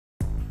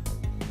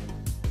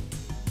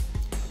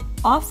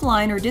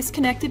Offline or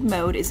disconnected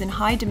mode is in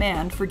high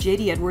demand for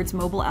JD Edwards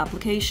mobile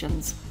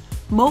applications.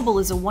 Mobile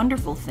is a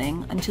wonderful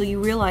thing until you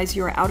realize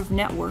you are out of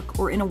network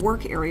or in a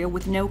work area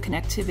with no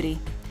connectivity.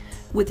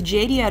 With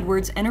JD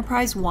Edwards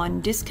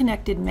EnterpriseOne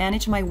Disconnected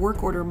Manage My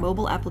Work Order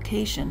mobile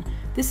application,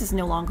 this is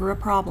no longer a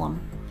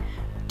problem.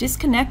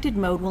 Disconnected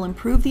mode will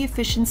improve the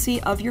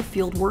efficiency of your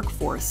field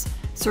workforce.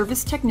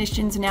 Service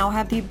technicians now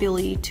have the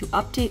ability to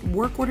update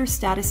work order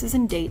statuses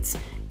and dates,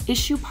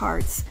 issue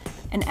parts,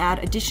 and add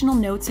additional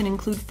notes and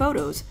include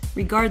photos,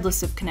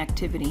 regardless of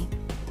connectivity.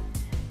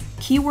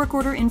 Key work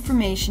order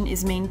information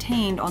is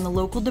maintained on the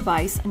local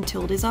device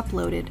until it is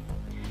uploaded.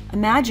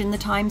 Imagine the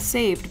time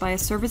saved by a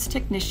service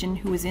technician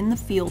who is in the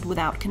field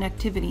without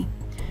connectivity.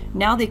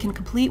 Now they can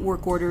complete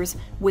work orders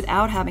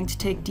without having to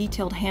take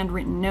detailed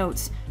handwritten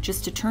notes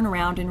just to turn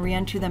around and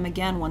re-enter them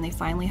again when they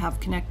finally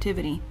have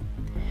connectivity.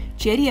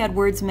 JD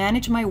Edwards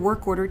Manage My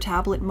Work Order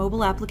tablet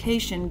mobile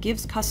application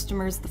gives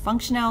customers the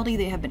functionality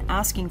they have been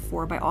asking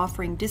for by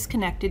offering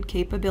disconnected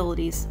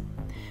capabilities.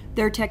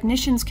 Their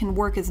technicians can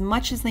work as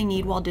much as they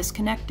need while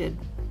disconnected.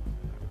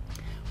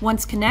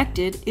 Once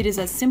connected, it is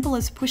as simple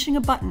as pushing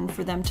a button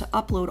for them to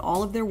upload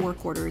all of their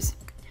work orders.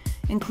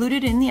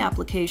 Included in the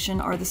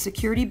application are the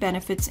security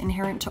benefits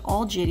inherent to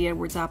all JD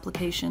Edwards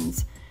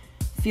applications.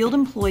 Field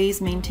employees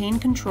maintain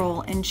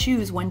control and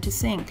choose when to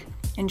sync,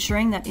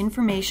 ensuring that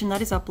information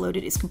that is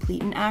uploaded is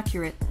complete and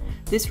accurate.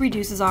 This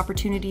reduces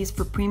opportunities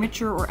for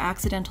premature or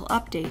accidental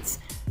updates,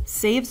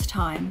 saves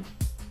time,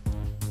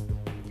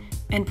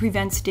 and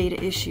prevents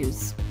data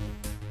issues.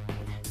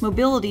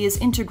 Mobility is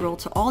integral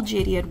to all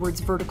JD Edwards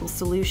vertical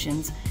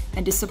solutions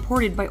and is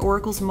supported by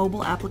Oracle's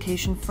mobile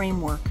application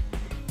framework.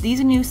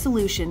 These new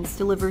solutions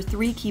deliver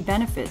three key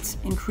benefits: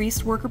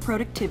 increased worker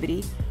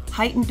productivity,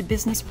 heightened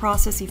business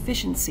process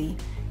efficiency,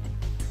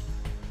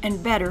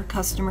 and better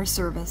customer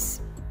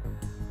service.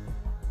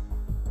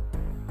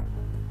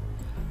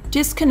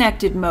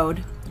 Disconnected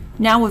mode,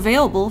 now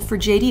available for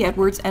JD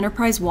Edwards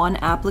EnterpriseOne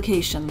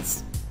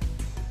applications.